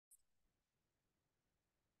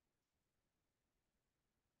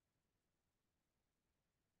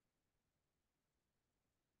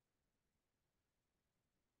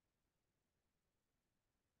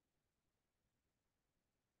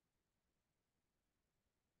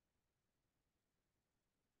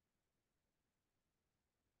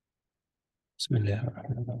Bismillah.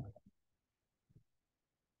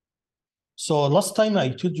 So last time I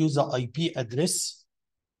told you the IP address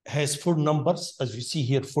has 4 numbers, as you see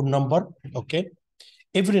here, 4 numbers, okay?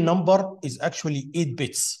 Every number is actually 8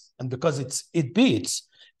 bits. And because it's 8 bits,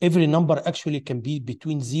 every number actually can be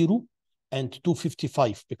between 0 and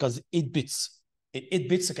 255 because 8 bits. 8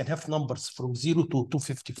 bits can have numbers from 0 to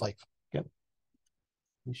 255, okay?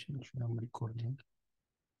 I'm recording.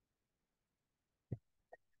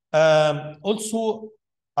 Also,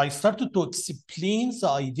 I started to explain the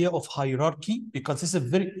idea of hierarchy because this is a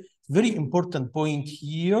very, very important point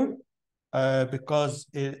here because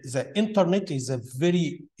the internet is a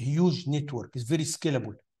very huge network. It's very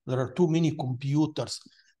scalable. There are too many computers.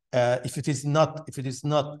 If the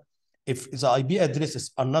IP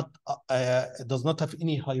addresses are not does not have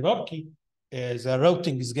any hierarchy, the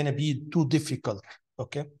routing is going to be too difficult.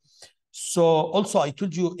 Okay. So also I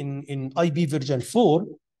told you in IP version 4.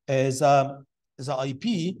 The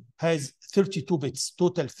IP has 32 bits,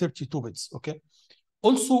 total 32 bits, okay?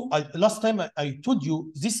 Also, last time I told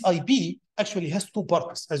you this IP actually has 2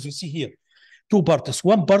 parts, as you see here. 2 parts.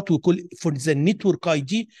 One part we call for the network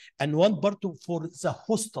ID and one part for the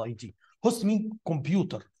host ID. Host means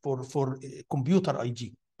computer, for computer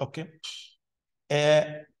ID, okay?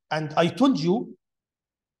 And I told you,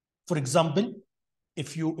 for example,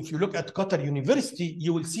 if you look at Qatar University,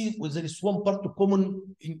 you will see there is one part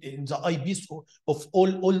common in the IPs of all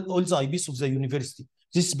the IPs of the university.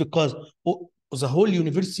 This is because the whole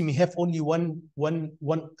university may have only one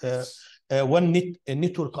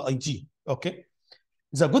network ID. Okay.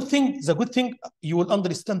 The good thing you will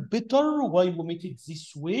understand better why we make it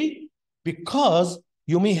this way, because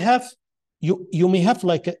you may have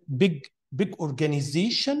like a big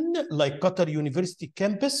organization like Qatar University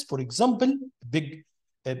campus, for example, big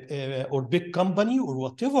company or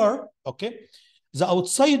whatever, okay? The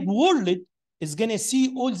outside world is going to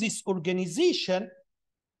see all this organization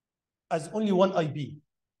as only one IP,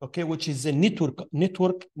 okay, which is a network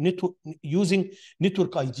using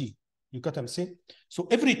network ID. You got what I'm saying? So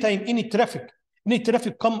every time any traffic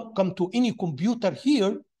come to any computer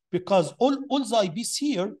here, because all the IPs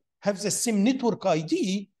here have the same network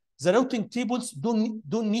ID, the routing tables don't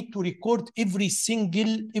need to record every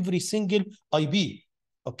single IP.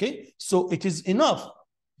 Okay, so it is enough.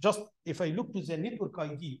 Just if I look to the network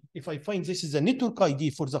ID, if I find this is a network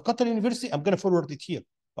ID for the Qatar University, I'm going to forward it here.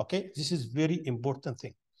 Okay, this is very important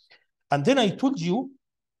thing. And then I told you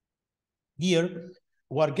here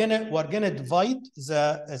we're gonna divide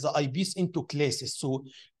the IPs into classes. So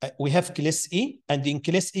we have class A, and in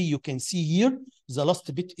class A you can see here the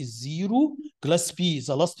last bit is 0. Class B,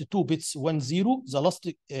 the last 2 bits 1 0. The last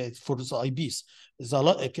for the IPs,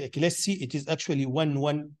 class C, it is actually 1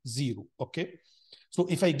 1 0. Okay. So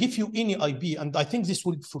if I give you any IP, and I think this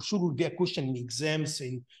will for sure will be a question in exams,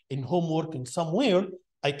 in homework, in somewhere,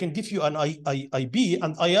 I can give you an IP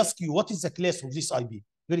and I ask you what is the class of this IP.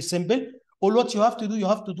 Very simple. All what you have to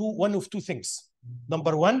do one of 2 things.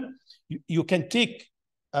 Number 1, you can take,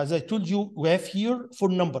 as I told you, we have here 4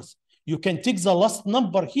 numbers. You can take the last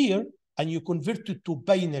number here and you convert it to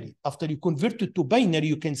binary. After you convert it to binary,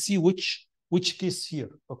 you can see which case here,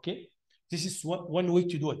 okay? This is one way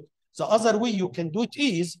to do it. The other way you can do it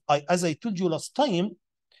is, as I told you last time,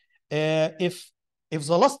 if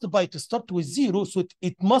the last byte starts with 0, so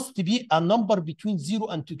it must be a number between 0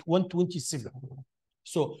 and 127.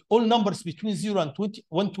 So all numbers between 0 and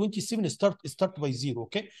 127 start by 0,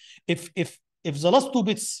 okay? If the last 2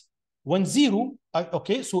 bits 1 0,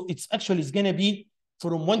 okay, so it's actually going to be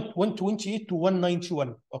from 128 to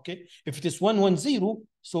 191, okay? If it is 110,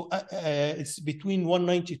 so it's between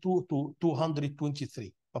 192 to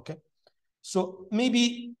 223, okay? So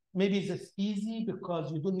maybe that's easy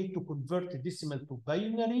because you don't need to convert the decimal to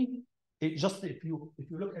binary. It just if you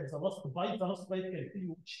look at the last byte can tell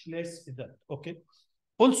you which class is that, okay?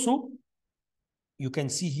 Also, you can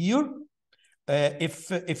see here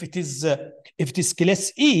if it is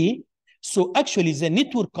class A, so actually the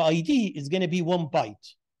network ID is going to be 1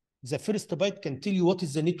 byte. The first byte can tell you what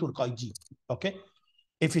is the network ID. Okay.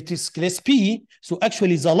 If it is class P, so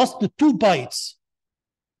actually the last 2 bytes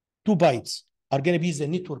are going to be the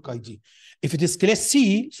network ID. If it is class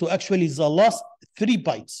C, so actually the last 3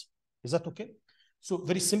 bytes. Is that okay? So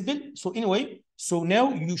very simple. So anyway, so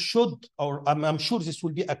now you should, or I'm sure this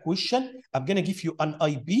will be a question. I'm going to give you an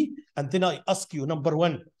IP, and then I ask you, number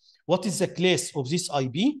 1, what is the class of this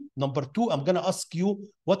IP? Number 2, I'm going to ask you,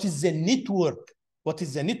 what is the network? What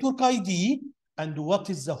is the network ID? And what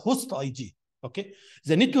is the host ID? Okay,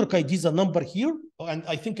 the network ID is a number here, and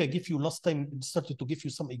I think I give you last time started to give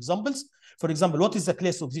you some examples. For example, what is the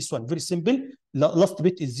class of this one? Very simple. Last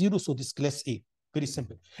bit is 0, so this class A. Very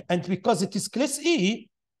simple. And because it is class A,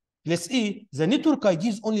 the network ID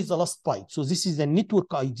is only the last byte. So this is the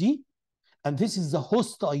network ID, and this is the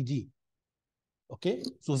host ID. Okay,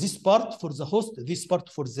 so this part for the host, this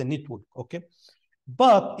part for the network. Okay,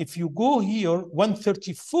 but if you go here,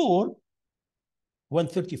 134,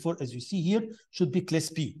 as you see here, should be class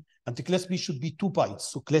B. And the class B should be 2 bytes.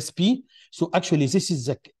 So class B, so actually this is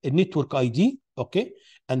the network ID, okay?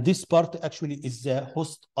 And this part actually is the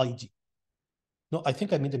host ID. No, I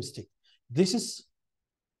think I made a mistake. This is,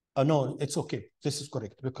 no, it's okay. This is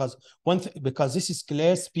correct because because this is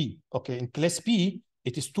class B, okay? In class B,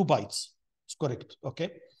 it is 2 bytes. It's correct,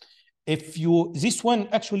 okay? If you, this one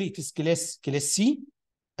actually it is class C.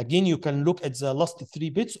 Again, you can look at the last 3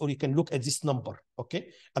 bits, or you can look at this number, okay?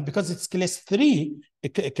 And because it's class 3,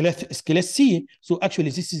 class C, so actually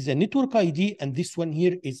this is the network ID, and this one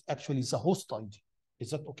here is actually the host ID. Is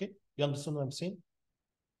that okay? You understand what I'm saying?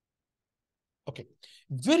 Okay.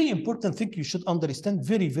 Very important thing you should understand,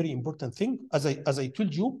 very, very important thing, as I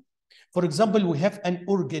told you. For example, we have an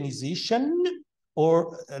organization,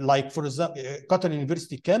 or like, for example, Qatar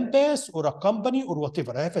University campus, or a company, or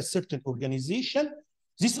whatever. I have a certain organization.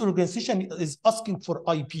 This organization is asking for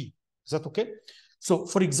IP. Is that okay? So,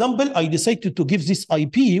 for example, I decided to give this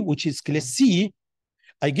IP, which is class C.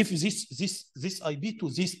 I give this IP to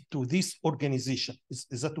this organization.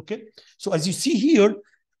 Is that okay? So, as you see here,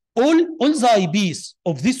 all the IPs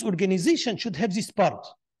of this organization should have this part,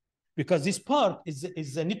 because this part is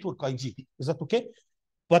the network ID. Is that okay?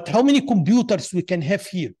 But how many computers we can have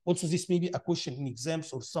here? Also, this may be a question in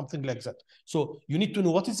exams or something like that. So you need to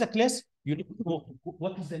know what is the class. You need to know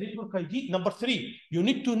what is the network ID. Number 3, you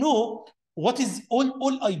need to know what is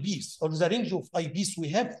all IPs, or the range of IPs we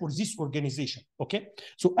have for this organization. Okay.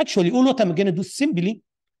 So actually, all what I'm going to do simply,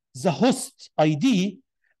 the host ID,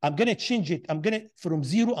 I'm going to change it. I'm going to from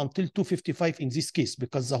 0 until 255 in this case,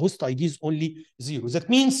 because the host ID is only 0. That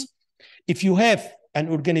means if you have an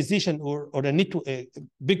organization or a network,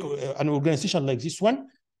 big an organization like this one,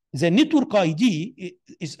 the network ID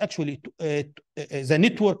is actually the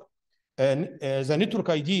network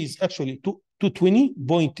ID is actually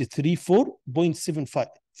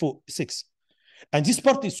 220.34.756, and this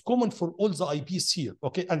part is common for all the IPs here.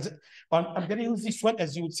 Okay, and I'm going to use this one,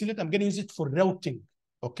 as you would see it. I'm going to use it for routing.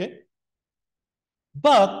 Okay.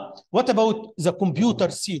 But what about the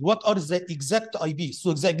computers here? What are the exact IPs?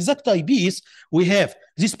 So the exact IPs, we have,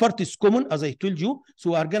 this part is common, as I told you.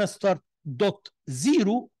 So we are going to start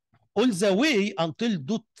 .0 all the way until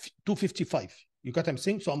 .255. You got what I'm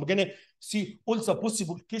saying? So I'm going to see all the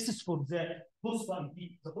possible cases for the host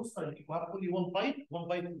ID. The host ID, we have only 1 byte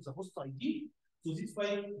is the host ID. So this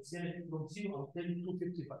byte is going to be from 0 until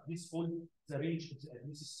 255. This is all the range of the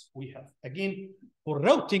addresses we have. Again, for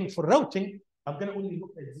routing, I'm going to only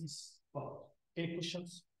look at this part. Any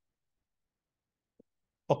questions?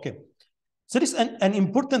 Okay. So there is an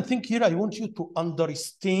important thing here I want you to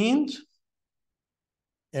understand.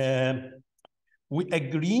 We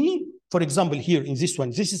agree, for example, here in this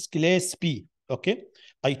one, this is class P. Okay.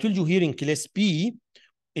 I told you here in class P,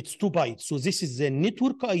 it's 2 bytes. So this is the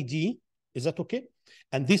network ID. Is that okay?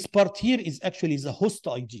 And this part here is actually the host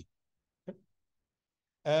ID. Okay.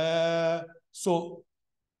 So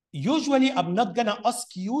usually, I'm not going to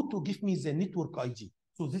ask you to give me the network ID.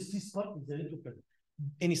 So this part is the network ID.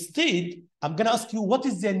 Instead, I'm going to ask you what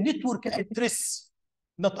is the network address,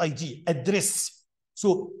 not ID, address.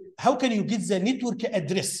 So how can you get the network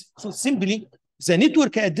address? So simply, the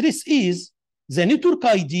network address is the network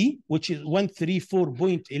ID, which is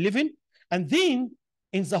 134.11. And then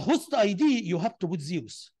in the host ID, you have to put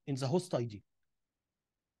zeros in the host ID.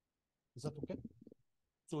 Is that okay?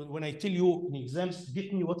 So when I tell you in exams,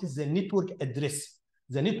 get me what is the network address.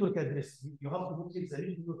 The network address, you have to put in the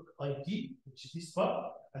network ID, which is this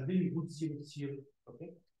part, and then you put zeros here. Okay.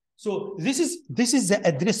 So this is the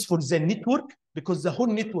address for the network, because the whole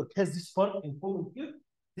network has this part in common here.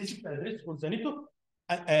 This is the address for the network.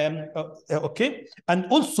 Okay. And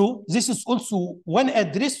also, this is also one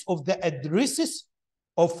address of the addresses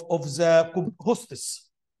of the hosts.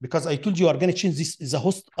 Because I told you are going to change this, the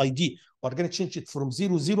host ID. We're going to change it from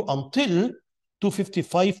 00 until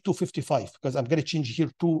 255, because I'm going to change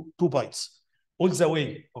here two bytes all the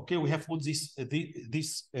way. Okay, we have all this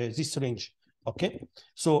range. Okay,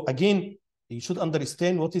 so again, you should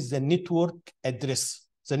understand what is the network address.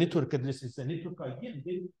 The network address is the network ID, and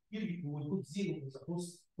then here we will put 0 as the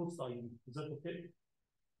host ID. Is that okay?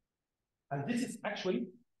 And this is actually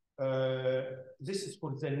this is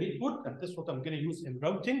for the network, and that's what I'm going to use in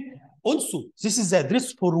routing. Also, this is the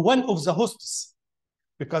address for one of the hosts,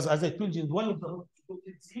 because as I told you, one of the hosts you go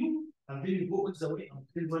to 0, and then you go all the way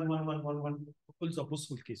until 11111, all the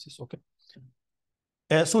possible cases. Okay.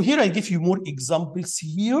 So here I give you more examples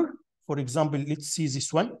here. For example, let's see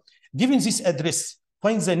this one. Given this address,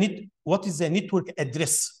 find the net. What is the network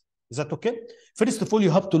address? Is that okay? First of all,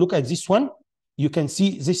 you have to look at this one. You can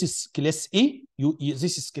see this is class A.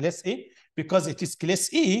 This is class A because it is class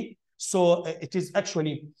A. So it is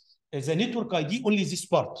actually the network ID only this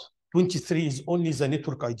part. 23 is only the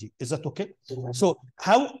network ID. Is that okay? So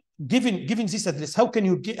how given this address, how can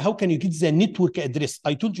you get the network address?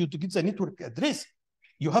 I told you to get the network address,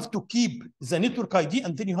 you have to keep the network ID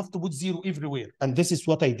and then you have to put 0 everywhere. And this is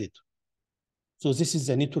what I did. So this is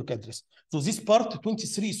the network address. So this part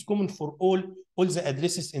 23 is common for all the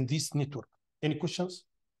addresses in this network. Any questions?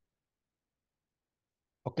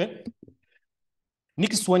 Okay.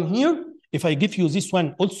 Next one here. If I give you this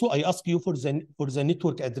one, also I ask you for the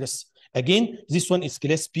network address. Again, this one is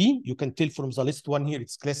class P. You can tell from the list one here,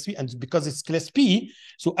 it's class P, and because it's class P,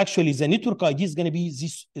 so actually the network ID is going to be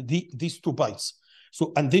these 2 bytes.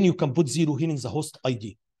 So and then you can put 0 here in the host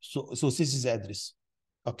ID. So this is the address.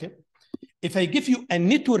 Okay. If I give you a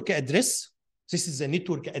network address, this is the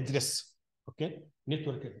network address. Okay,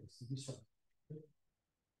 network address. This one.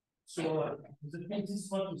 So that means this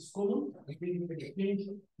one is common.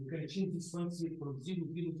 You can change this one from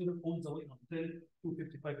 000 all the way until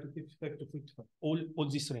 255, 255, 255, all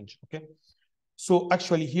this range. Okay. So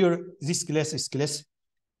actually here this class is class.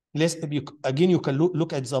 Again, you can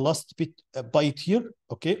look at the last byte here.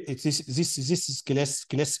 Okay, this is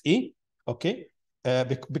class A. Okay,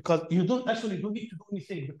 because you don't need to do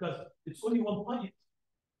anything because it's only 1 byte.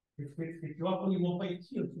 If you have only 1 byte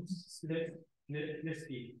here, this is class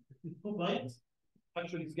A. If it's 2 bytes,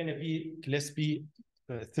 actually it's going to be class B,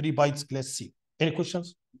 3 bytes class C. Any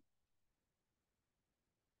questions?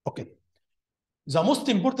 Okay. The most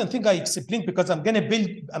important thing I explained, because I'm gonna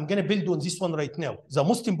build on this one right now. The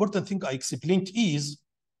most important thing I explained is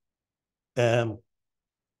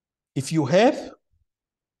if you have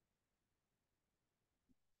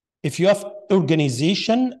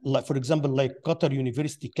organization, like for example, like Qatar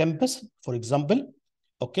University campus, for example,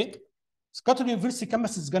 okay, so Qatar University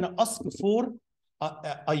campus is gonna ask for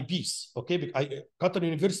IPs, okay? Qatar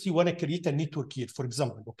University want to create a network here, for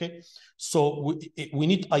example, okay? So we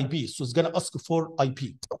need IPs, so it's going to ask for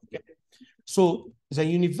IP, okay? So the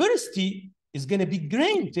university is going to be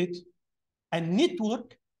granted a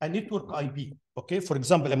network IP, okay? For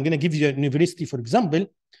example, I'm going to give you a university, for example,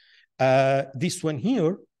 this one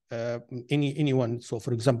here, anyone. So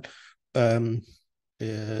for example,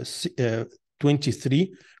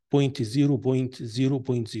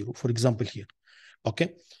 23.0.0.0, for example here.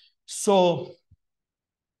 Okay, so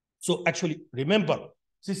actually remember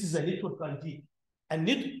this is a network ID and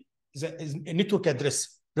a network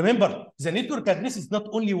address. Remember the network address is not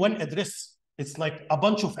only one address; it's like a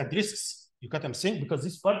bunch of addresses. You get what I'm saying? Because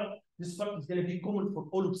this part is going to be common for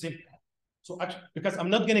all of them. So actually, because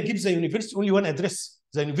I'm not going to give the university only one address,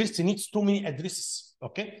 the university needs too many addresses.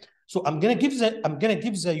 Okay, so I'm going to give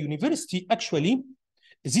the university actually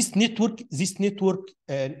this network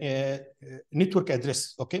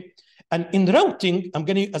address, okay? And in routing,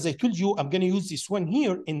 as I told you, I'm gonna use this one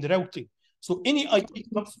here in the routing. So any IP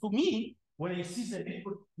comes to me when I see the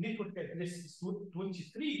network address is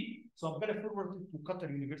 23, so I'm gonna forward it to Qatar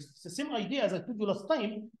University. It's the same idea as I told you last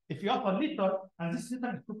time. If you have a letter and this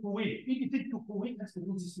letter is to Kuwait, if it to Kuwait has to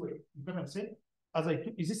go this way. You know what I'm saying?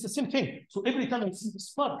 Is this the same thing? So every time I see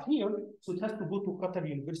this part here, so it has to go to Qatar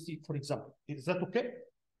University, for example. Is that okay?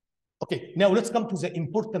 Okay, now let's come to the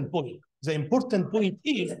important point. The important point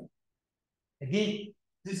is, again,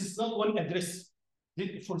 this is not one address.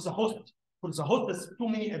 For the host, there's too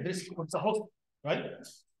many addresses for the host, right?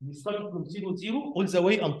 You start from 00 all the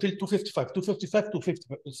way until 255, 255,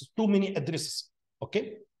 255. It's too many addresses,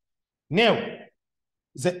 okay? Now,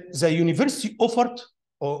 the university offered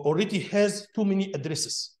or already has too many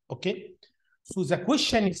addresses, okay? So the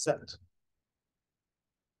question is that,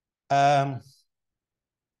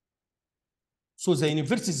 so the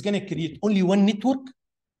university is going to create only one network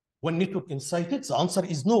inside it? The answer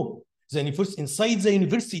is no. The university inside the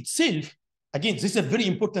university itself, again, this is a very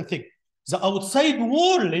important thing. The outside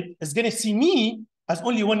world is going to see me as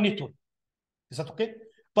only one network. Is that okay?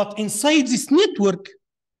 But inside this network,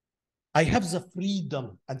 I have the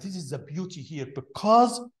freedom, and this is the beauty here,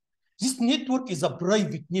 because this network is a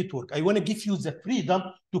private network. I want to give you the freedom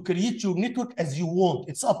to create your network as you want.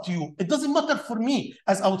 It's up to you. It doesn't matter for me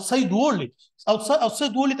as outside world.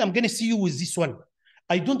 Outside world, I'm going to see you with this one.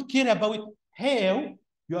 I don't care about how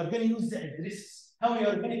you are going to use the address, how you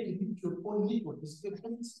are going to create your own network. It's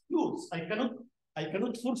yours. I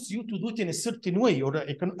cannot force you to do it in a certain way, or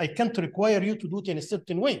I can't require you to do it in a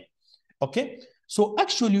certain way. Okay? So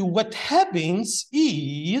actually what happens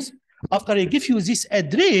is, after I give you this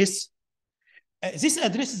address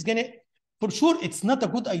is gonna, for sure, it's not a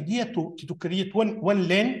good idea to create one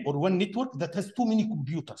LAN or one network that has too many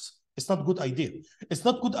computers. It's not a good idea. It's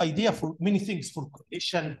not a good idea for many things, for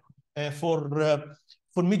connection,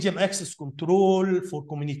 for medium access control, for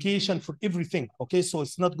communication, for everything. Okay, so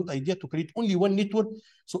it's not a good idea to create only one network.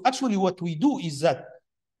 So actually what we do is that,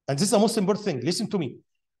 and this is the most important thing, listen to me.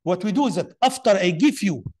 What we do is that after I give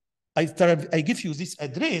you this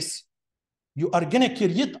address, you are going to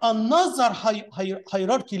create another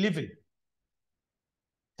hierarchy level.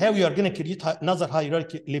 How you are going to create another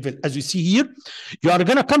hierarchy level? As you see here, you are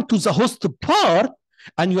going to come to the host part,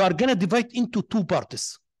 and you are going to divide into two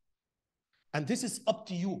parts. And this is up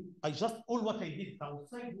to you. I just, all what I did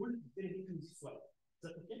outside will be this way. Is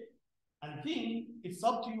that okay? And then it's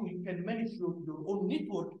up to you. You can manage your own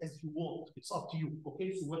network as you want. It's up to you.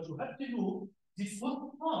 Okay, so what you have to do, this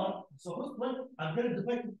one part, so first one, I'm going to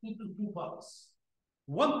divide it into two parts.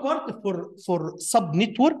 One part for sub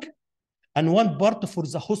network, and one part for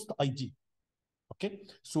the host ID. Okay,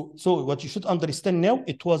 so what you should understand now,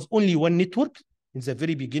 it was only one network in the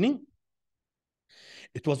very beginning.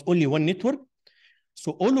 It was only one network.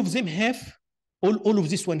 So all of them have, all of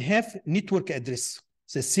this one have network address,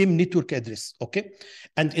 the same network address, okay?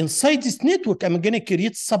 And inside this network, I'm gonna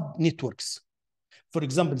create sub-networks. For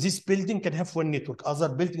example, this building can have one network, other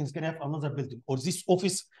buildings can have another building, or this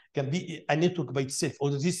office can be a network by itself,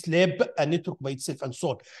 or this lab, a network by itself, and so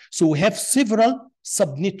on. So we have several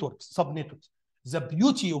sub-networks. The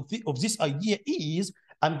beauty of this idea is,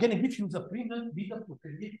 I'm going to give you the freedom to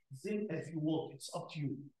create them as you want. It's up to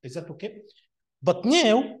you. Is that okay? But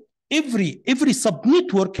now, every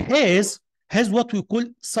subnetwork has what we call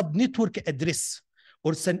subnetwork address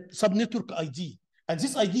or subnetwork ID. And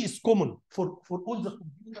this ID is common for all the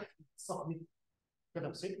computers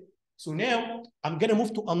subnetwork. So now, I'm going to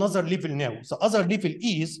move to another level now. The other level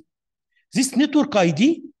is, this network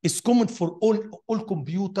ID is common for all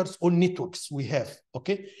computers, all networks we have,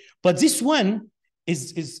 okay? But this one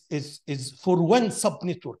is for one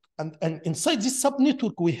subnetwork, and inside this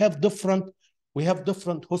subnetwork we have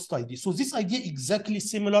different host ID. So this idea exactly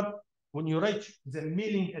similar. When you write the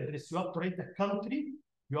mailing address, you have to write a country,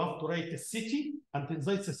 you have to write a city, and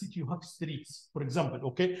inside the city you have streets, for example,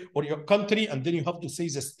 okay? Or your country, and then you have to say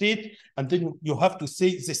the state, and then you have to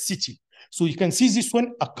say the city. So you can see this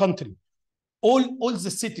one, a country. All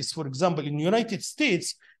the cities, for example, in the United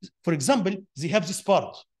States, for example, they have this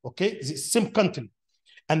part, okay? The same country.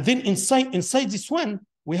 And then inside this one,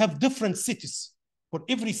 we have different cities. For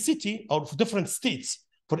every city, or for different states.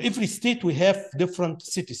 For every state, we have different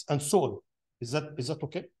cities, and so on. Is that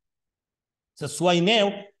okay? That's why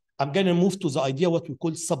now, I'm going to move to the idea what we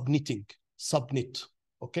call subnetting. Subnet,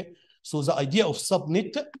 okay? So the idea of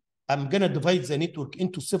subnet, I'm going to divide the network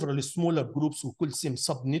into several smaller groups. We call them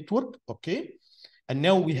subnetwork, okay? And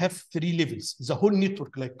now we have 3 levels. The whole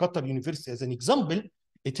network, like Qatar University as an example,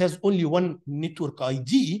 it has only one network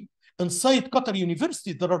ID. Inside Qatar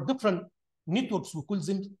University, there are different networks. We call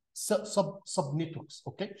them sub-networks,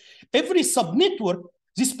 okay? Every sub-network,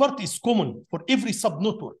 this part is common for every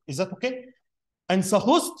sub-network. Is that okay? And the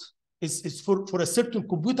host is for a certain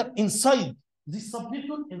computer inside this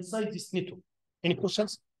sub-network, inside this network. Any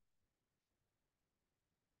questions?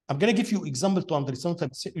 I'm going to give you example to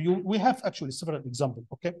understand. We have actually several examples,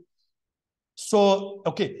 okay? So,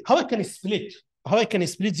 okay, how I can split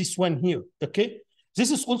this one here, okay?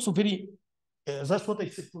 This is also very, that's what I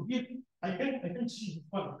said. So here, I can change this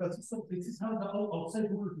one because this is how the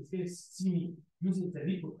outside world is going to see me using the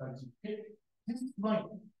network ID, okay? This is fine.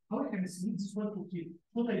 How I can split this one to here?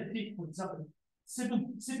 What I take, for example,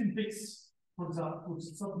 seven bits for the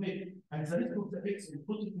subnet, and the rest of the bits and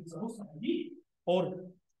put it in the host ID, or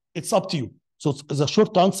it's up to you. So the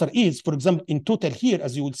short answer is, for example, in total here,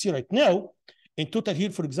 as you will see right now, in total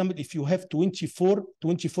here, for example, if you have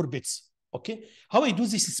 24 bits, okay? How I do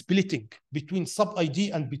this splitting between sub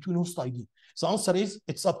ID and between host ID? The answer is,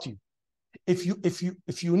 it's up to you.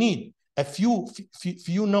 If you need a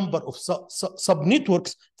few number of sub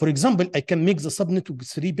networks, for example, I can make the subnetwork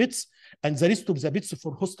 3 bits and the rest of the bits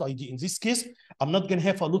for host ID. In this case, I'm not going to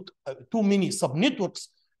have too many subnetworks,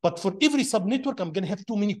 but for every subnetwork, I'm going to have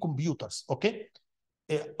too many computers, okay?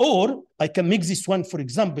 Or I can make this one, for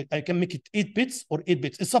example, I can make it 8 bits or 8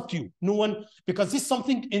 bits. It's up to you. No one, because this is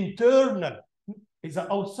something internal.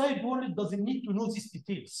 The outside world doesn't need to know these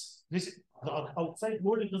details. The outside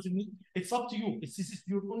world doesn't need. It's up to you. This is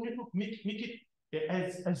your own network. Make it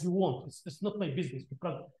as you want. It's not my business,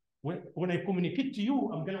 because when I communicate to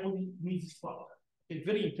you, I'm gonna only need this part. It's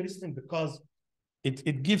very interesting because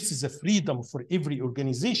it gives the freedom for every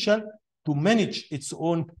organization to manage its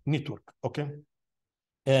own network. Okay.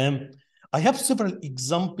 I have several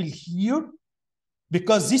examples here,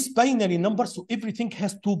 because this binary number, so everything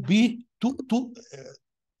has to be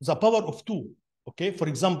the power of 2. Okay. For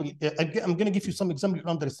example, I'm going to give you some example, you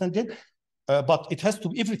understand it, but it has to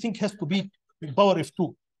be, everything has to be power of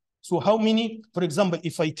 2. So how many, for example,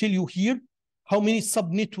 if I tell you here, how many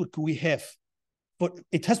subnetwork we have, but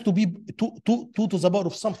it has to be 2 to the power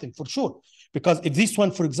of something for sure. Because if this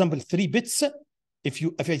one, for example, 3 bits,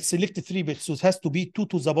 if I select 3 bits, so it has to be 2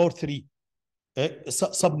 to the power 3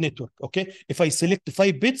 subnetwork. Okay. If I select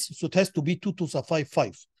 5 bits, so it has to be 2 to the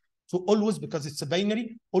 5. So always, because it's a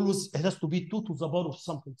binary, always it has to be 2 to the power of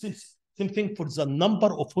something. Same thing for the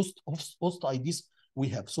number of host IDs we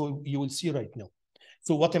have. So you will see right now.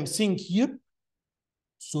 So what I'm saying here,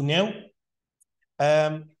 so now,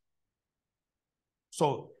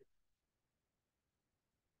 so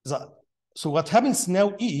what happens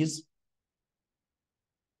now is,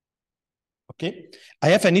 okay, I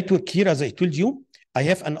have a network here, as I told you. I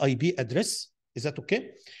have an IP address. Is that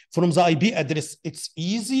okay? From the IP address, it's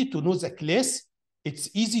easy to know the class. It's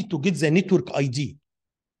easy to get the network ID.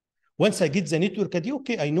 Once I get the network ID,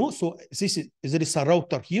 okay, I know. So there is a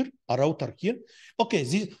router here,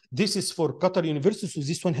 Okay, this is for Qatar University, so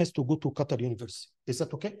this one has to go to Qatar University. Is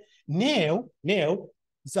that okay? Now,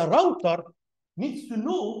 the router needs to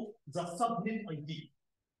know the subnet ID.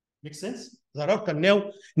 Makes sense? The router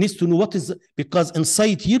now needs to know what is, because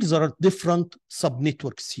inside here there are different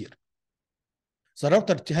subnetworks here. The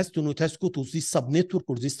router has to know, it has to go to this subnetwork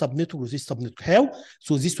or this subnetwork or this subnetwork. How?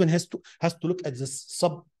 So this one has to look at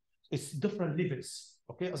the it's different levels.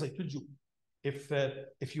 Okay, as I told you,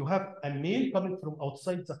 if you have a mail coming from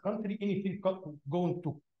outside the country, anything going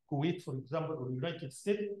to Kuwait, for example, or United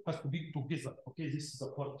States, has to be together. Okay, this is the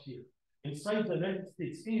part here. Inside the United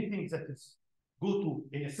States, anything that is go to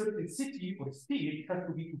in a certain city or state has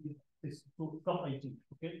to be to some ID,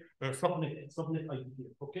 okay? Subnet ID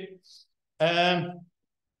here, okay?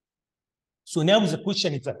 So now the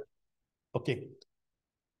question is that, okay?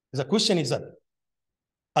 The question is that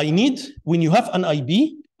when you have an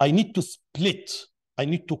IP, I need to split, I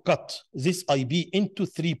need to cut this IP into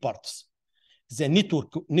 3 parts. The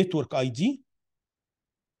network ID,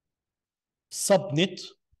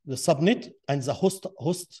 the subnet, and the host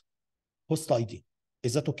ID.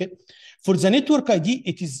 Is that okay? For the network ID,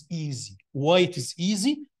 it is easy. Why it is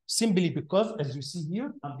easy? Simply because, as you see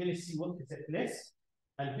here, I'm going to see what is the class,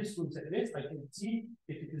 and this one is the class. I can see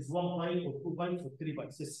if it is 1 byte or 2 bytes or 3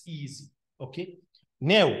 bytes. It's easy. Okay.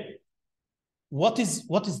 Now, what is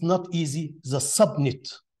not easy? The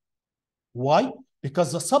subnet. Why?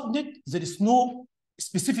 Because the subnet, there is no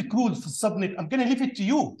specific rule for subnet. I'm going to leave it to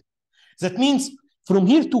you. That means from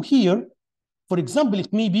here to here, for example,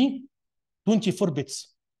 it may be 24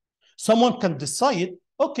 bits. Someone can decide,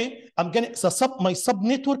 okay, my sub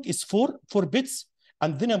network is 4 bits,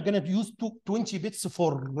 and then I'm going to use 20 bits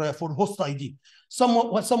for host ID.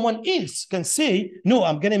 Someone else can say, no,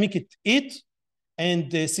 I'm going to make it 8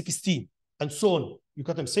 and 16, and so on. You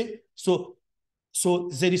got what I'm saying? So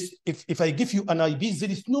there is, if I give you an IP,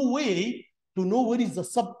 there is no way to know where is the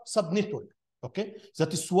sub network. Okay,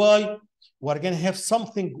 that is why we're going to have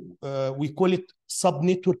something we call it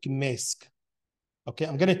subnetwork mask. Okay,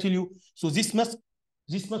 I'm going to tell you. So this mask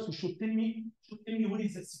should tell me what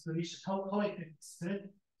is the separation, how I can extract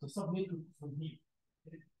the subnetwork from here.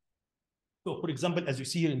 So, for example, as you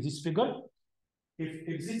see here in this figure, if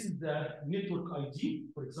this is the network ID,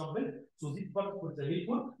 for example, so this part for the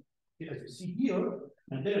network, okay, as you see here,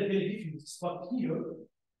 and then I'm going to give you this part here.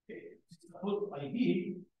 Okay, this is the host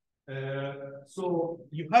ID. So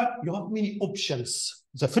you have many options.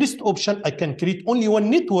 The first option, I can create only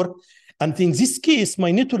one network, and in this case,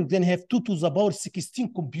 my network then have 2 to the power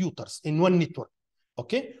 16 computers in one network.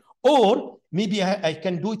 Okay, or maybe I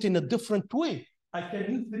can do it in a different way. I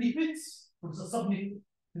can use 3 bits for the subnet.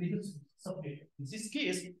 3 bits for the subnet. In this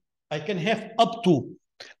case, I can have up to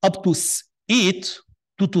 8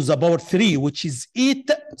 2 to the power 3, which is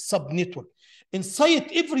 8 subnetwork.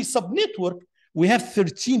 Inside every subnetwork, we have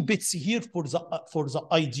 13 bits here for the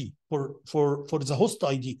ID, for the host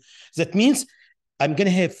ID. That means I'm going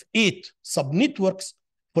to have 8 subnetworks.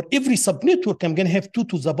 For every subnetwork, I'm going to have 2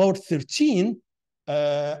 to the power 13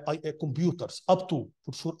 computers, up to,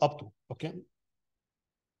 for sure, up to, okay?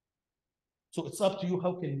 So it's up to you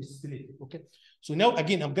how can you split it, okay? So now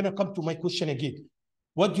again, I'm gonna come to my question again.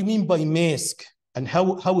 What do you mean by mask and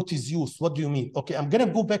how it is used? What do you mean? Okay, I'm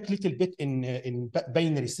gonna go back a little bit in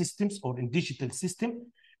binary systems or in digital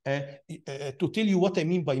system to tell you what I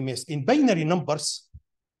mean by mask. In binary numbers,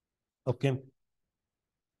 okay,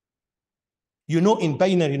 you know, in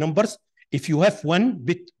binary numbers, if you have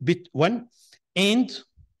bit 1 and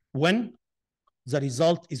 1, the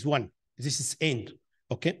result is 1. This is AND,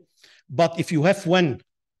 okay? But if you have 1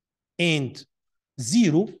 and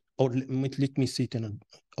 0, or let me see it in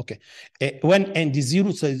okay, 1 and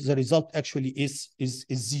 0, so the result actually is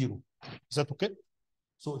 0. Is that okay?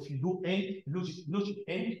 So if you do AND, logic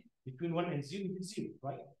AND between 1 and 0, it's 0,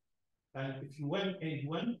 right? And if you 1 and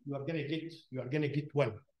 1, you are gonna get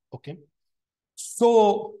 1, okay?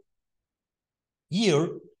 So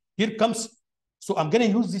here comes, so I'm gonna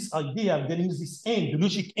use this idea, I'm gonna use this AND,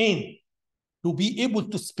 logic AND, to be able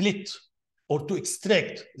to split or to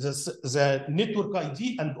extract the network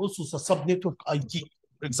ID and also the sub-network ID.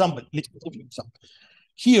 For example, let's give you an example.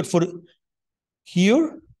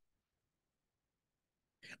 Here,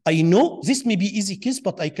 I know this may be easy case,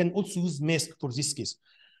 but I can also use mask for this case.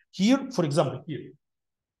 Here, for example, here,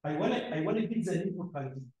 I wanna get the network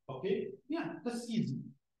ID. Okay, yeah, that's easy.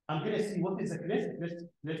 I'm gonna see what is the class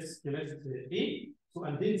A. So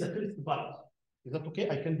and then the first byte. Is that okay?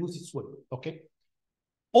 I can do this way. Okay.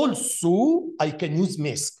 Also, I can use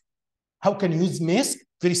mask. How can you use mask?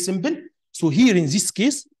 Very simple. So here in this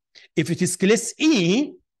case, if it is class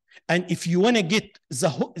A, and if you want to get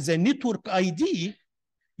the network ID,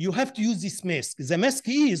 you have to use this mask. The mask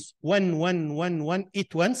is 1 1 1 1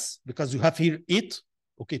 8 once, because you have here 8.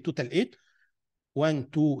 Okay, total 8. 1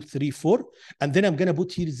 2 3 4, and then I'm gonna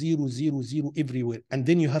put here 0 0 0 everywhere, and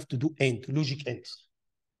then you have to do AND, logic AND.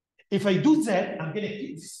 If I do that, I'm gonna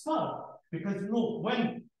keep this part, because you know,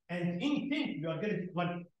 1 and anything, you are gonna get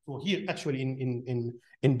 1. So here, actually,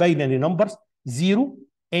 in binary numbers, 0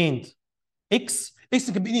 and x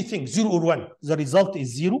can be anything, 0 or 1. The result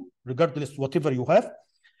is 0, regardless whatever you have.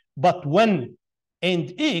 But 1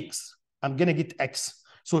 and x, I'm gonna get x.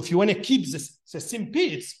 So if you wanna keep the same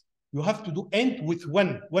bits, you have to do AND with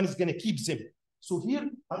 1. 1 is gonna keep them. So here,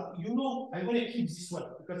 you know, I want to keep this one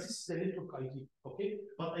because this is the network ID, okay?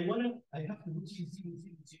 But I have to put 0 0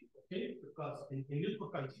 0 0, okay? Because in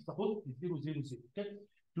network ID, the host is 0 0 0, okay?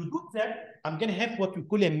 To do that, I'm gonna have what we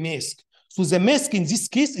call a mask. So the mask in this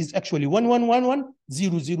case is actually 1 1 1 1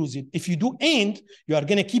 0 0 0. If you do AND, you are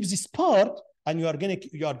gonna keep this part, and you are gonna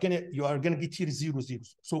get here 0 0.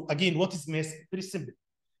 So again, what is mask? Very simple.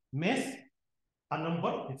 Mask, a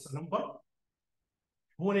number, it's a number.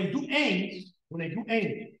 When I do AND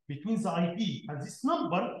between the IP and this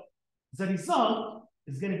number, the result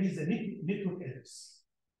is going to be the network address.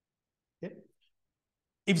 Okay?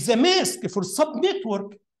 If the mask for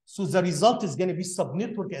subnetwork, so the result is going to be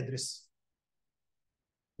subnetwork address.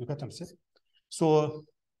 You got what I'm saying? So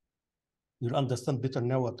you'll understand better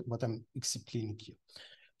now what I'm explaining here.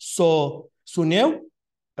 So now,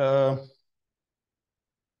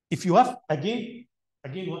 if you have again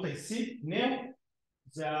what I said now,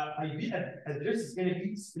 the IP address is going to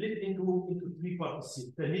be split into 3 parts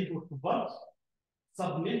here. The network part,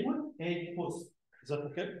 subnetwork, and host. Is that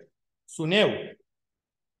okay? So now,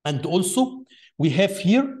 and also we have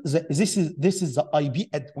here this is the IP.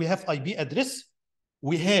 We have IP address.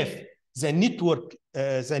 We have the network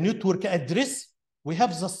address. We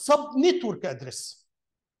have the subnetwork address.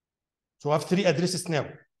 So we have 3 addresses now.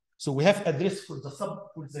 So we have address for the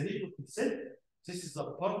network itself. This is the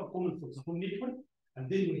part common for the whole network. And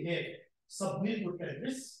then we have subnetwork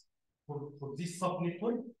address for this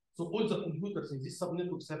subnetwork. So all the computers in this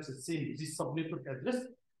subnetwork have the same this subnetwork address.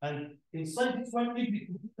 And inside this one, every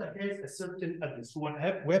computer has a certain address. So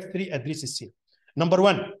we have 3 addresses here. Number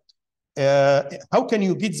 1, how can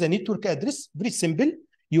you get the network address? Very simple.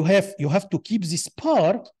 You have to keep this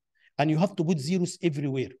part, and you have to put zeros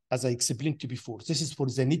everywhere, as I explained to you before. This is for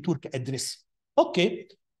the network address. Okay.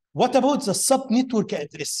 What about the subnetwork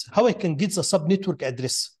address? How I can get the subnetwork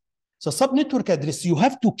address? The subnetwork address, you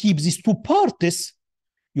have to keep these 2 parts.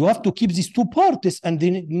 You have to keep these 2 parts, and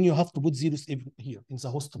then you have to put zeros here in the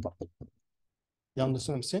host part. You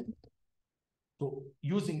understand what I'm saying? So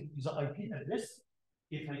using the IP address,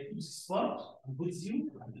 if I keep this part and put 0,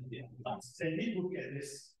 that's the network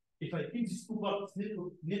address. If I keep these 2 parts,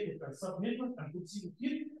 network and subnetwork, and put 0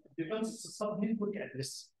 here, it becomes a subnetwork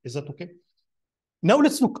address. Is that okay? Now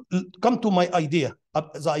let's come to my idea,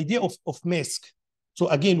 the idea of mask. So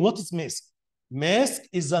again, what is mask? Mask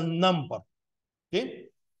is a number. Okay.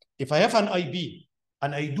 If I have an IP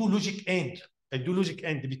and I do logic AND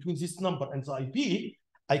between this number and the IP,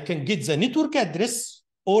 I can get the network address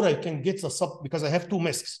or I can get the sub because I have two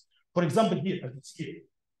masks. For example, here, as you see,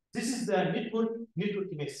 this is the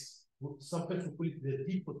network mask. Some people call it the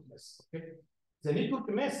default mask. Okay, the network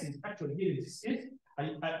mask is actually here in this case.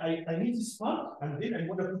 I need this part, and then I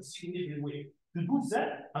want to put 0 everywhere. To do that,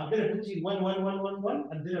 I'm going to put in 1, 1, 1, 1, 1,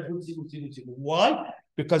 and then I put 0, 0, 0. Why?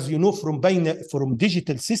 Because you know from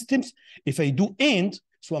digital systems, if I do AND,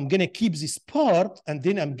 so I'm going to keep this part, and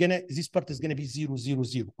then this part is going to be 0, 0,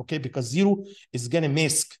 0. Okay, because 0 is going to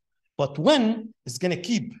mask, but 1 is going to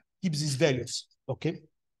keep these values. Okay.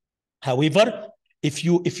 However, if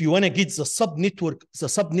you want to get the subnetwork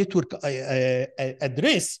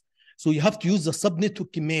address, so you have to use the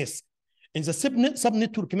subnetwork mask. In the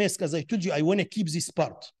subnetwork mask, as I told you, I want to keep this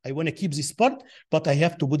part. But I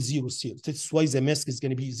have to put 0 here. That's why the mask is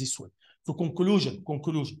going to be this one. So conclusion.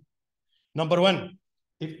 Number one,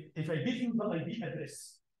 if I give you the IP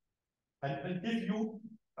address, and if you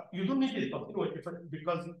don't need it, but anyway,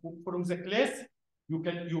 because from the class, you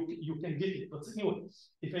can get it. But anyway,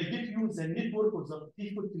 if I give you the network or the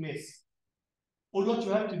default mask, all what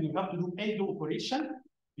you have to do AND operation,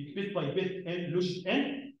 bit by bit and logic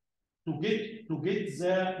N, to get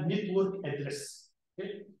the network address.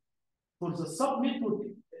 Okay. For the subnetwork,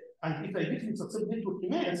 and if I give you the subnetwork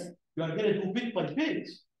mask, you are going to do bit by bit.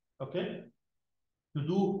 Okay.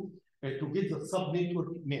 To get the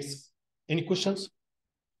subnetwork mask. Any questions?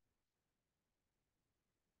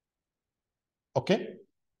 Okay.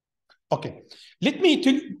 Let me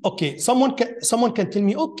tell you. Okay, someone can tell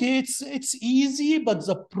me, okay, it's easy, but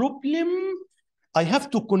the problem, I have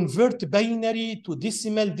to convert binary to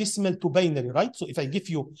decimal to binary, right? So if I give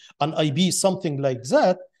you an IB something like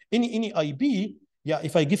that, any IB, yeah,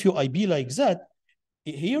 if I give you IB like that,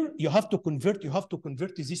 here you have to convert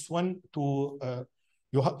this one to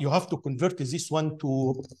you have to convert this one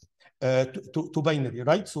to binary,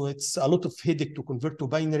 right? So it's a lot of headache to convert to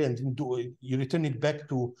binary, and then you return it back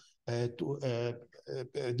to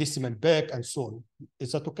decimal back and so on.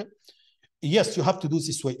 Is that okay? Yes, you have to do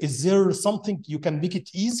this way. Is there something you can make it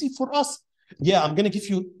easy for us? Yeah, I'm going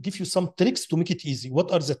to give you some tricks to make it easy.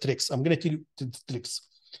 What are the tricks? I'm going to tell you the tricks.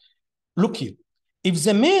 Look here. If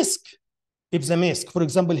the mask, for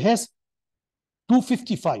example, has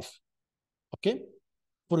 255, okay?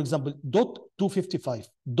 For example,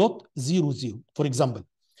 .255.00, for example.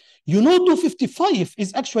 You know 255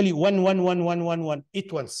 is actually 1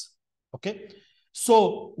 ones, okay?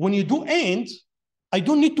 So when you do AND, I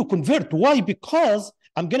don't need to convert. Why? Because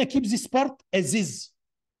I'm going to keep this part as is.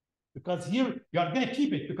 Because here, you are going to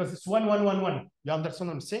keep it because it's 1. You understand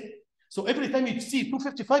what I'm saying? So every time you see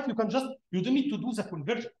 255, you don't need to do the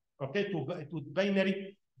conversion, okay, to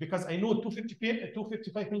binary, because I know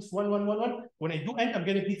 255 means 1. When I do AND, I'm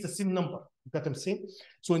going to get the same number. You got what I'm saying?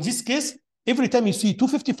 So in this case, every time you see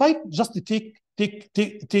 255, just take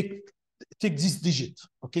this digit.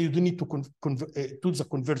 Okay, you don't need to do the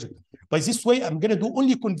conversion. By this way, I'm going to do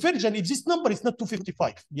only conversion if this number is not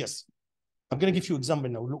 255. Yes, I'm going to give you an example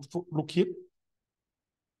now. Look here.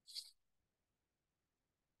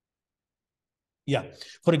 Yeah,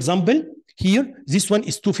 for example, here this one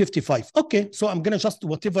is 255. Okay, so I'm gonna just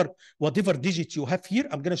whatever digit you have here,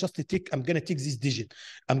 I'm gonna take this digit.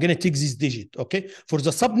 Okay, for the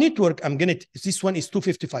subnetwork, this one is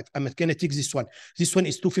 255. I'm gonna take this one. This one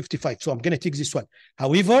is 255, so I'm gonna take this one.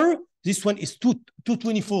 However, this one is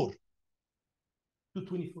 224.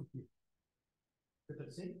 224 here.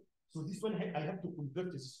 So this one I have to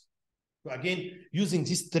convert this. So again, using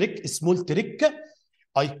this trick, a small trick,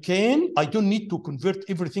 I don't need to convert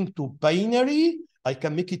everything to binary. I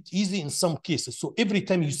can make it easy in some cases. So every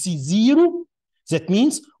time you see 0, that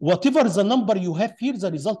means whatever the number you have here,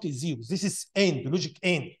 the result is 0. This is AND, logic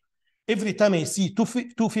AND. Every time I see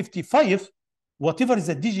 255, whatever is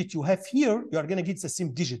the digit you have here, you are going to get the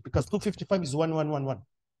same digit because 255 is 1.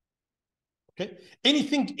 Okay.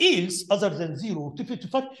 Anything else other than 0,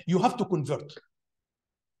 255, you have to convert.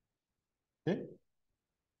 Okay.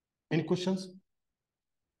 Any questions?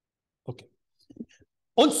 Okay.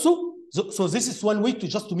 Also, so this is one way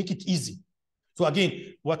to make it easy. So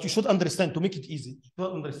again, what you should understand to make it easy, you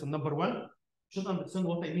should understand number one, you should understand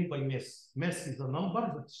what I mean by mask. Mask is a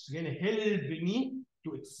number that's going to help me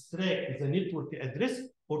to extract the network address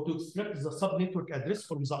or to extract the subnetwork address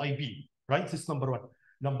from the IB, right? This is number one.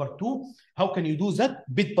 Number two, how can you do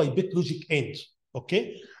that? Bit by bit logic AND,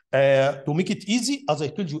 okay? To make it easy, as I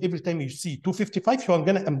told you, every time you see 255, so I'm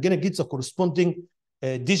gonna get the corresponding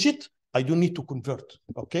digit. I don't need to convert,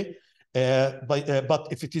 okay? But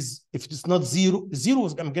if it is not 0,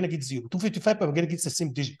 I'm gonna get 0. 255, I'm gonna get the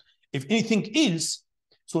same digit. If anything else,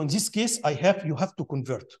 so in this case, you have to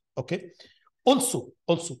convert, okay? Also,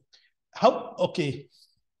 how, okay,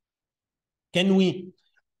 can we,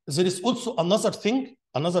 there is also another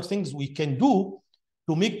things we can do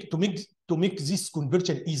to make this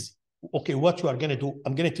conversion easy. Okay, what you are gonna do,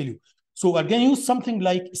 I'm gonna tell you. So we're gonna use something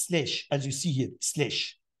like slash, as you see here,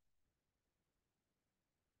 slash.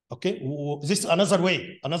 Okay, this is another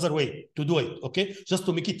way to do it. Okay, just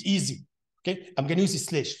to make it easy. Okay, I'm gonna use a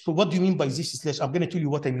slash. So what do you mean by this slash? I'm gonna tell you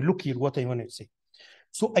what I mean. Look here, what I want to say.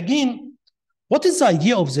 So again, what is the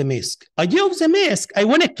idea of the mask? Idea of the mask, I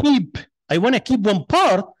want to keep one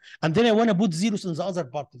part, and then I want to put zeros in the other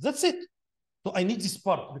part. That's it. So I need this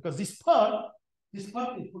part, because this part is for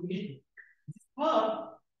network. This part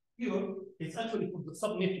here is actually for the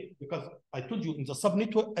subnetwork, because I told you in the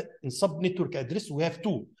subnetwork address we have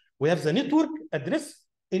two. We have the network address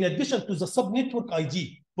in addition to the subnetwork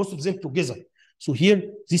ID, both of them together. So here,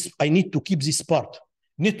 I need to keep this part,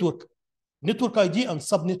 network ID and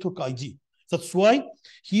subnetwork ID. That's why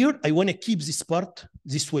here I want to keep this part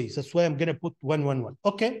this way. That's why I'm going to put 111.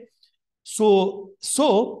 Okay. So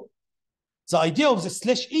the idea of the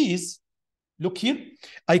slash is, look here,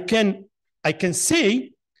 I can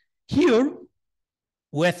say here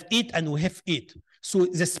we have 8 and we have 8. So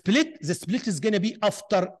the split is going to be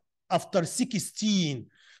after 16.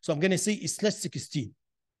 So I'm going to say slash 16.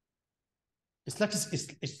 Slash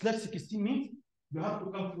 16 means you have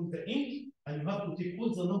to come from the end and you have to take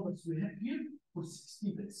all the numbers we have here for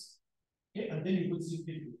 16 bits. Okay, and then you put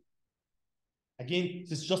 16. Again,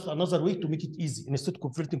 this is just another way to make it easy instead of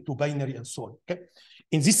converting to binary and so on. Okay.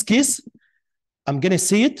 In this case, I'm going to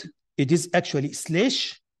say it. It is actually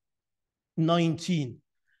slash 19.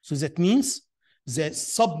 So that means the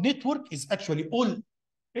subnetwork is actually all.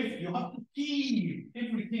 If you have to keep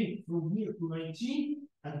everything from here to 19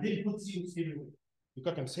 and then put zeros everywhere. You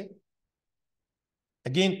got what I'm saying?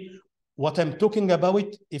 Again, what I'm talking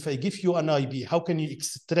about, if I give you an IP, how can you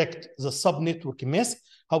extract the subnetwork mask?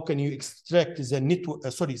 How can you extract the network, the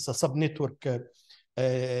subnetwork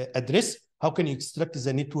address? How can you extract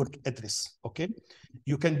the network address? Okay,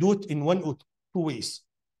 you can do it in one or two ways.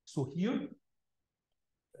 So here,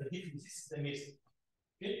 this is the mask.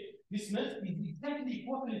 Okay, this mask is exactly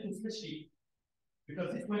equivalent to slash 8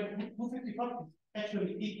 because this one 255 is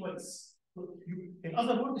actually equals. So in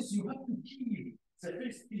other words, you have to keep the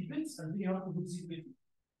first 3 bits and then you have to put 0 bits.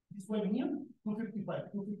 This one here,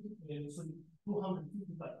 255, 255,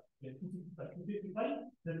 255.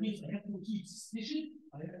 That means I have to keep this digit,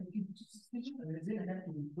 I have to keep this digit, and then I have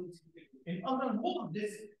to put this digit. In other words,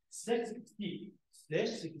 this slash 16.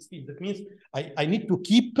 That means I need to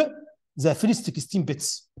keep the first 16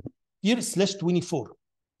 bits. Here, slash 24.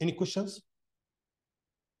 Any questions?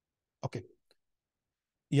 Okay.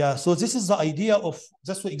 Yeah, so this is the idea of,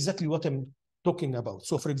 that's exactly what I'm talking about.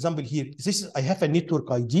 So for example, here, I have a network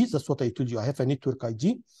ID. That's what I told you. I have a network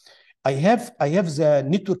ID. I have the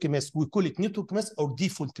network mask. We call it network mask or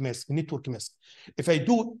default mask, network mask. If I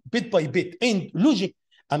do bit by bit and logic,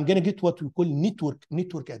 I'm going to get what we call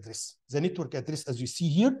network address. The network address, as you see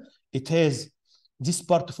here, it has this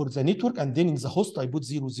part for the network, and then in the host, I put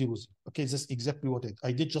 000. Okay, that's exactly what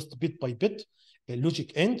I did, just bit by bit,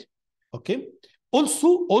 logic end. Okay.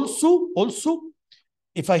 Also,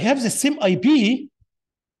 if I have the same IP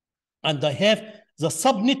and I have the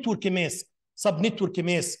subnetwork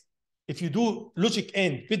mask, if you do logic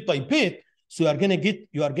end bit by bit, so you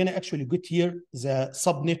are gonna actually get here the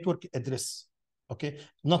subnetwork address. Okay,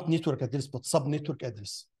 not network address, but subnetwork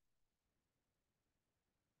address.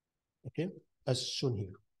 Okay, as shown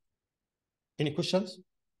here. Any questions?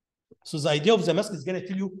 So the idea of the mask is gonna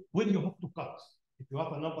tell you when you have to cut. If you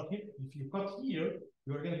have a number here, if you cut here,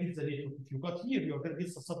 you are going to get the network. If you cut here, you are going to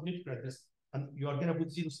get the subnetwork address, and you are going to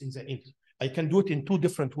put zeros in the end. I can do it in 2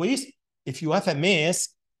 different ways. If you have a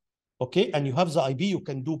mask, okay, and you have the IP, you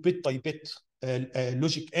can do bit by bit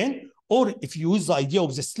logic end. Or if you use the idea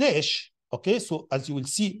of the slash, okay, so as you will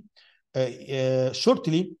see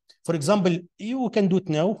shortly, for example, you can do it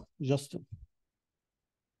now, just.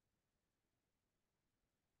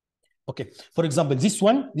 Okay, for example, this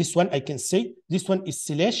one I can say this one is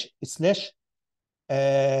slash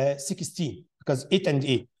 16 because 8 and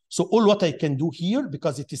 8. So all what I can do here,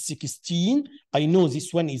 because it is 16, I know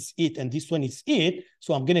this one is 8 and this one is 8.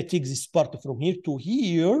 So I'm going to take this part from here to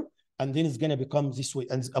here, and then it's going to become this way,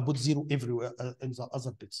 and I put 0 everywhere in the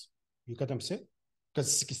other bits. You get what I'm saying?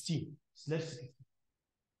 Because 16 slash 16.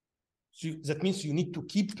 So that means you need to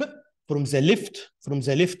keep from the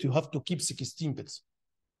left, you have to keep 16 bits.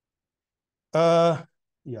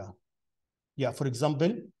 Yeah, for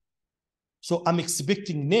example, so I'm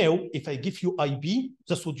expecting now, if I give you IB,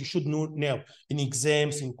 that's what you should know now in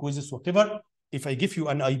exams, in quizzes, whatever. If I give you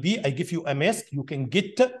an IP, I give you a mask, you can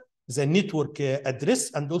get the network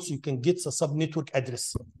address, and also you can get the subnetwork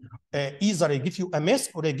address. Either I give you a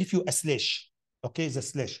mask or I give you a slash. Okay, the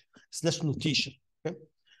slash notation. Okay.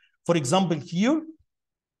 For example, here,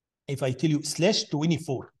 if I tell you /24,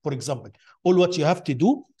 for example, all what you have to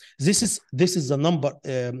do, this is the number.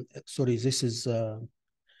 Sorry, this is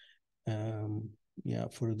yeah.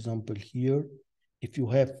 For example, here, if you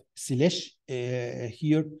have slash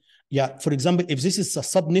here, yeah. For example, if this is a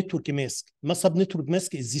subnetwork mask, my subnetwork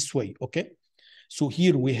mask is this way. Okay, so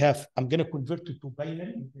here we have. I'm gonna convert it to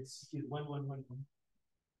binary. You can see here 111,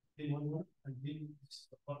 then 11, and then this is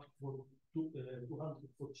part for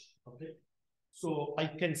 240. Okay. So I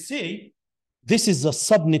can say this is a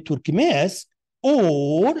subnetwork mask,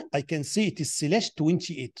 or I can say it is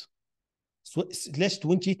 /28. So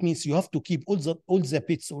 /28 means you have to keep all the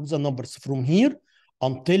bits, all the numbers from here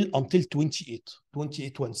until 28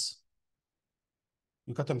 ones.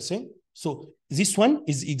 You got what I'm saying? So this one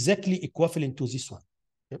is exactly equivalent to this one.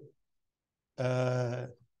 Okay.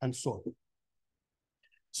 And so on.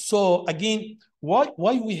 So again, why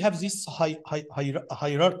we have this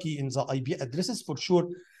hierarchy in the IP addresses? For sure,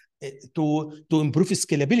 to improve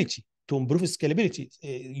scalability.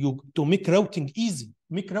 To make routing easy.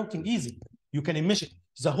 You can imagine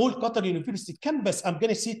the whole Qatar University campus. I'm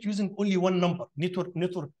gonna see it using only one number,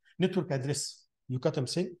 network address. You got what I'm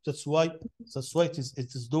saying? That's why it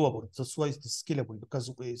is doable. That's why it is scalable, because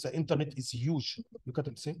the internet is huge. You got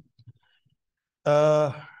what I'm saying?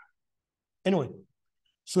 Anyway.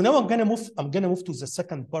 So now I'm gonna move to the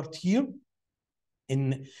second part here.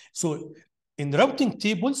 In routing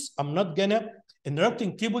tables, I'm not gonna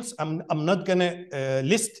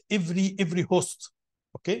list every host.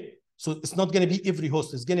 Okay, so it's not gonna be every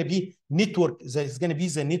host. It's gonna be network. It's gonna be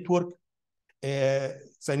the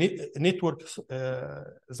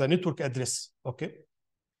network address. Okay.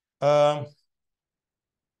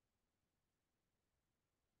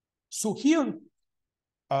 So here,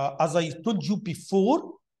 as I told you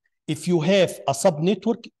before, if you have a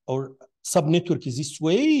subnetwork or subnetwork is this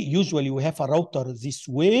way, usually we have a router this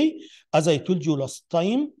way. As I told you last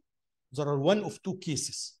time, there are one of two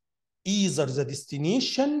cases. Either the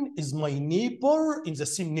destination is my neighbor in the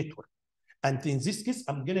same network, and in this case,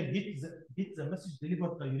 I'm gonna get the message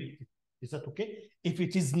delivered directly. Is that okay? If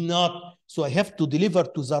it is not, so I have to deliver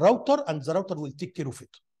to the router, and the router will take care of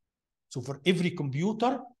it. So for every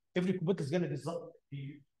computer is gonna decide.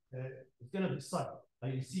 I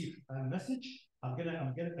receive a message. I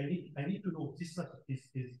need to know this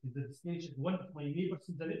is the destination one of my neighbors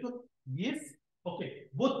in the network. Yes. Okay.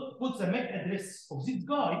 Put the MAC address of this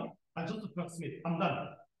guy and just transmit. I'm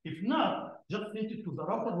done. If not, just send it to the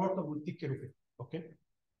router. Router will take care of it. Okay.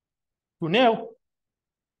 So now,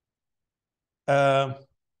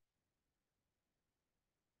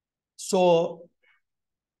 so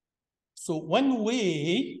one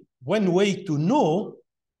way to know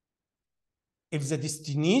if the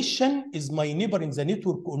destination is my neighbor in the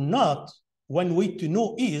network or not, one way to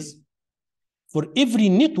know is for every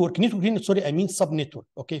network, sorry, I mean subnetwork.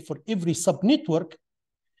 Okay, for every subnetwork,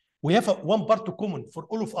 we have one part common for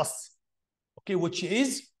all of us. Okay, which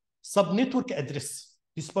is subnetwork address.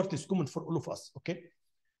 This part is common for all of us. Okay,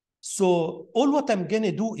 so all what I'm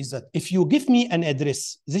gonna do is that if you give me an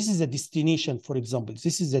address, this is a destination, for example,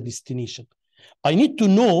 this is a destination. I need to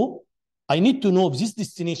know if this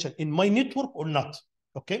destination in my network or not.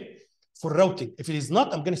 Okay, for routing. If it is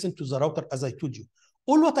not, I'm gonna send to the router as I told you.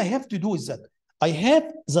 All what I have to do is that I have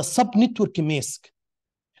the subnetwork mask.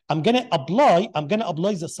 I'm gonna apply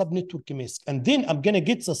the subnetwork mask, and then I'm gonna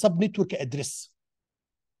get the subnetwork address.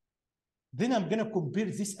 Then I'm gonna compare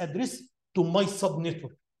this address to my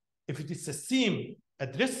subnetwork. If it is the same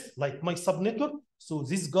address like my subnetwork, so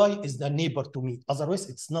this guy is the neighbor to me. Otherwise,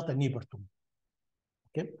 it's not a neighbor to me.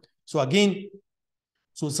 Okay. So again,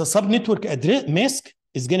 so the subnetwork address mask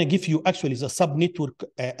is gonna give you actually the subnetwork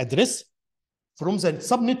address. From the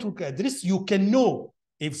subnetwork address, you can know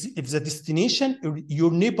if the destination is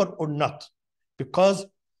your neighbor or not, because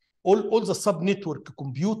all the subnetwork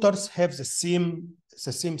computers have the same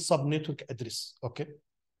subnetwork address. Okay.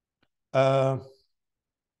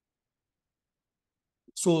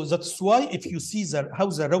 So that's why if you see how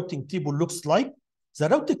the routing table looks like, the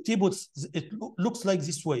routing table looks like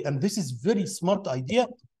this way, and this is very smart idea.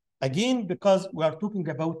 Again, because we are talking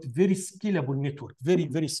about very scalable network, very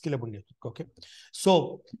scalable network. Okay,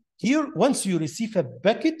 so here once you receive a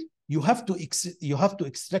packet, you have to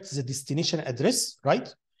extract the destination address,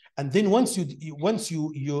 right? And then once you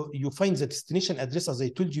find the destination address, as I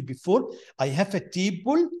told you before, I have a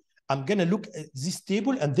table. I'm gonna look at this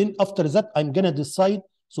table, and then after that, I'm gonna decide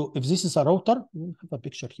So if this is a router, we have a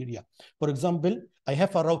picture here. Yeah. For example, I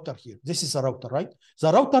have a router here. This is a router, right? The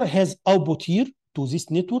router has output here to this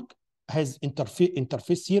network, has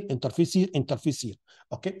interface here, interface here, interface here.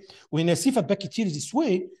 Okay. When I receive a packet here this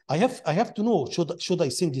way, I have to know should I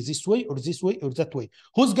send it this way or that way?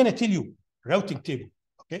 Who's gonna tell you? Routing table.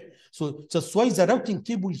 Okay. So that's why the routing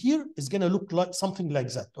table here is gonna look like something like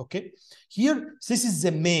that. Okay. Here, this is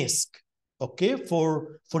the mask. Okay,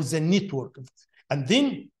 for the network. And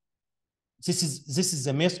then this is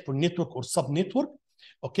the mask for network or sub-network.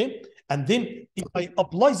 Okay. And then if I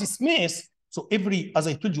apply this mask, so as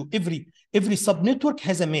I told you, every sub-network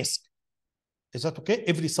has a mask. Is that okay?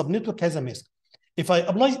 Every sub-network has a mask. If I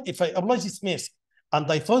apply this mask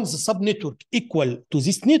and I find the sub-network equal to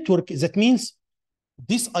this network, that means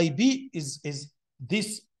this IP is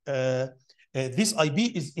this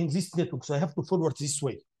IP is in this network. So I have to forward this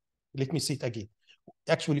way. Let me say it again.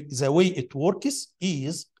 Actually, the way it works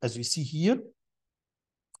is, as you see here,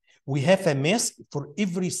 we have a mask for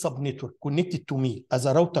every subnetwork connected to me as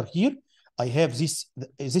a router here. I have this.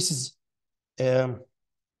 This is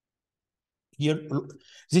here.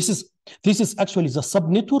 This is actually the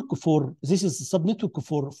subnetwork for. This is the subnetwork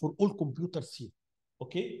for all computers here.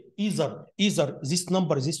 Okay, either this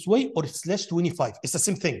number this way or /25. It's the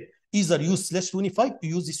same thing. Either use /25 or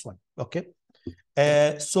use this one. Okay.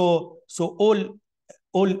 So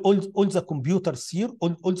all the computers here,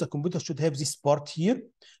 all the computers should have this part here.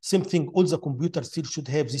 Same thing, all the computers here should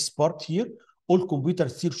have this part here. All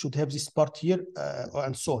computers here should have this part here,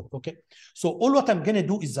 and so on. Okay. So all what I'm gonna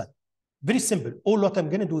do is that very simple. All what I'm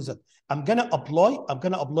gonna do is that I'm gonna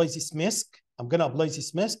apply this mask. I'm gonna apply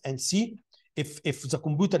this mask and see if the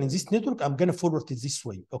computer in this network, I'm gonna forward it this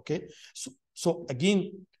way. Okay. So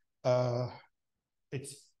again, I'm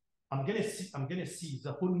gonna see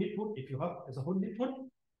the whole network. If you have the whole network,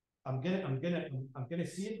 I'm gonna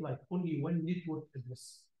see it like only one network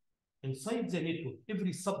address. Inside the network,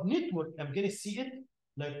 every sub-network, I'm gonna see it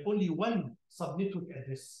like only one sub-network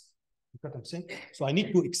address. You know what I'm saying? So I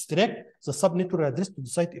need to extract the sub-network address to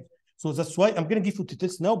decide if. So that's why I'm gonna give you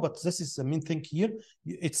details now, but this is the main thing here.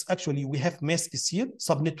 It's actually we have masks here,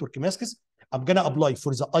 sub-network masks. I'm gonna apply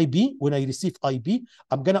for the IP. When I receive IP,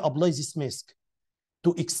 I'm gonna apply this mask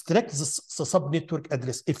to extract the sub-network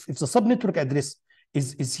address. If the sub-network address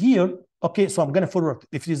is here, okay, so I'm going to forward.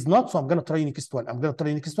 If it is not, so I'm going to try next one. I'm going to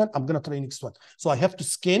try next one. I'm going to try next one. So I have to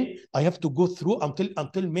scan. I have to go through until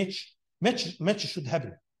match should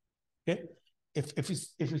happen. Okay. If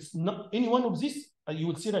it's not any one of these, you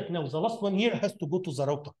will see right now, the last one here has to go to the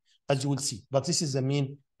router, as you will see. But this is the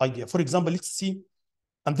main idea. For example, let's see.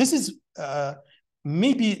 And this is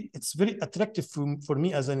maybe it's very attractive for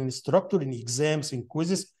me as an instructor in exams, in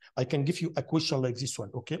quizzes. I can give you a question like this one.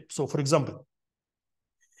 Okay. So for example,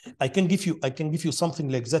 I can give you something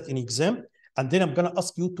like that in exam, and then I'm gonna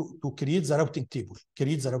ask you to create the routing table.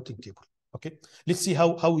 Create the routing table. Okay. Let's see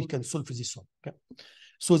how we can solve this one. Okay.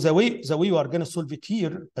 So the way you are gonna solve it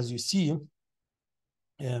here, as you see,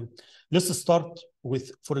 let's start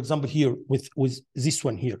with, for example, here with this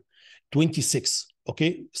one here, 26.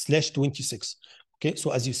 Okay, /26. Okay, so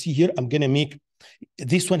as you see here, I'm gonna make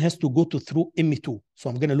this one has to go through M2. So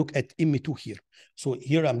I'm gonna look at M2 here. So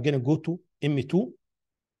here I'm gonna go to M2.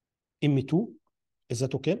 Is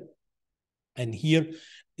that okay? And here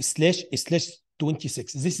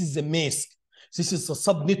 /26. This is the mask. This is a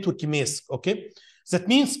sub-network mask. Okay, that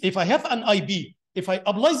means if I have an IP, if I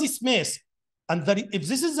apply this mask, and if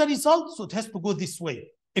this is the result, so it has to go this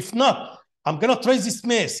way. If not, I'm gonna try this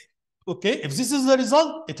mask. Okay, if this is the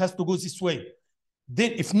result, it has to go this way.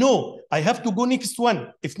 Then if no, I have to go next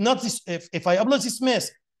one. If not this, if I apply this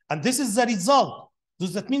mask and this is the result, so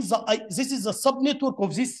that means that this is a sub-network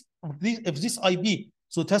of this IP.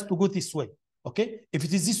 So it has to go this way. Okay, if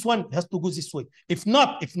it is this one, it has to go this way. If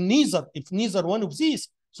not, if neither one of these,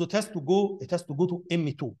 so it has to go to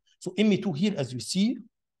M2. So M2 here, as you see,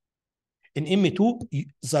 in M2,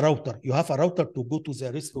 the router, you have a router to go to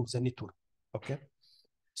the rest of the network. Okay.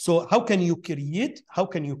 So how can you create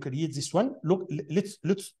this one? Look, let's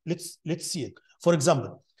see it. For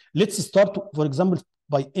example, let's start, for example,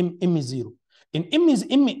 by M0. In M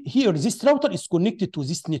here, this router is connected to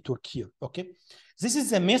this network here. Okay, this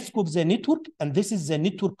is the mask of the network, and this is the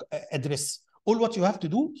network address. All what you have to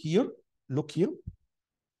do here, look here.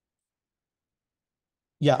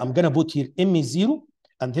 Yeah, I'm gonna put here M0,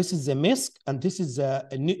 and this is the mask, and this is the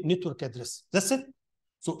network address. That's it.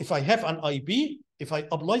 So if I have an IP, if I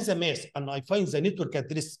apply the mask and I find the network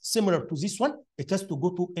address similar to this one, it has to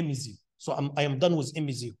go to M0. So I am done with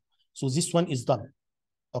M0. So this one is done.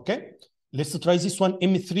 Okay. Let's try this one,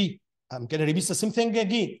 M3. I'm going to repeat the same thing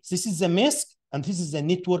again. This is the mask, and this is the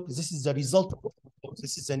network. This is the result.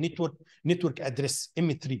 This is the network address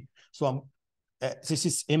M3. So this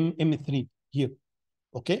is M3 here.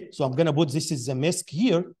 Okay, so I'm gonna put this is the mask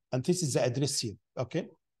here, and this is the address here. Okay.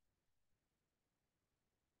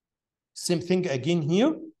 Same thing again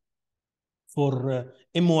here for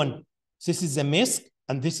M1. This is the mask,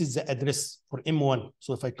 and this is the address for M1.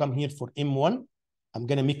 So if I come here for M1, I'm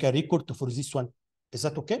gonna make a record for this one. Is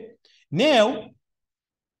that okay? Now,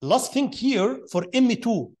 last thing here for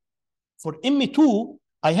M2. For M2,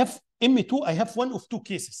 I have one of two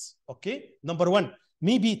cases. Okay, number one,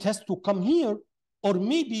 maybe it has to come here, or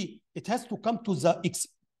maybe it has to come to the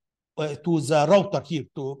router here.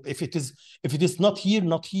 If it is not here,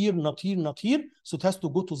 not here, not here, not here, so it has to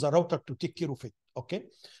go to the router to take care of it. Okay,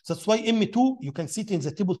 that's why M2 you can see it in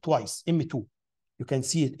the table twice. M2, you can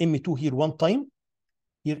see it M2 here one time,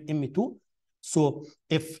 here M2. So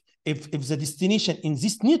if the destination in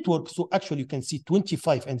this network, so actually you can see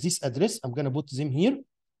 25 and this address, I'm gonna put them here.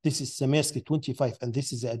 This is the mask 25 and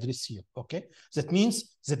this is the address here. Okay, that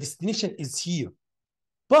means the destination is here.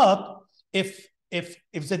 But if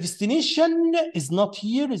the destination is not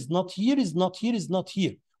here, is not here, is not here, is not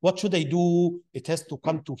here, what should I do? It has to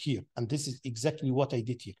come to here, and this is exactly what I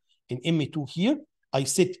did here. In M2 here, I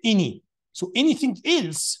said any. So anything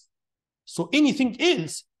else. So anything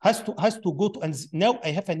else has to go to, and now I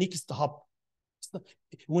have a next hub.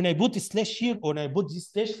 When I put a slash here, or I put this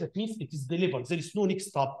slash, that means it is delivered. There is no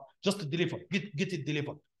next hub, just deliver, get it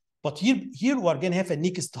delivered. But here we are gonna have a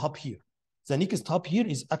next hub here. The next hub here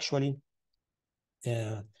is actually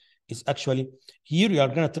here we are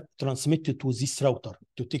gonna transmit it to this router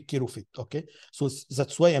to take care of it. Okay, so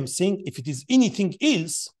that's why I'm saying if it is anything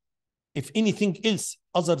else,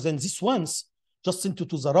 other than this ones, just send it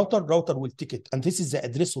to the router will take it, and this is the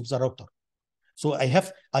address of the router. So I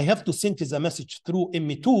have to send the message through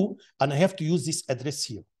M2, and I have to use this address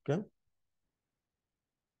here. Okay.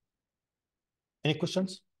 Any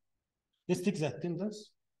questions? Let's take the attendance.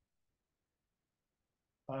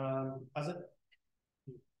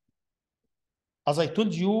 As I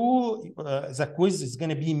told you, the quiz is going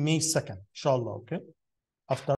to be May 2nd, inshallah. Okay. After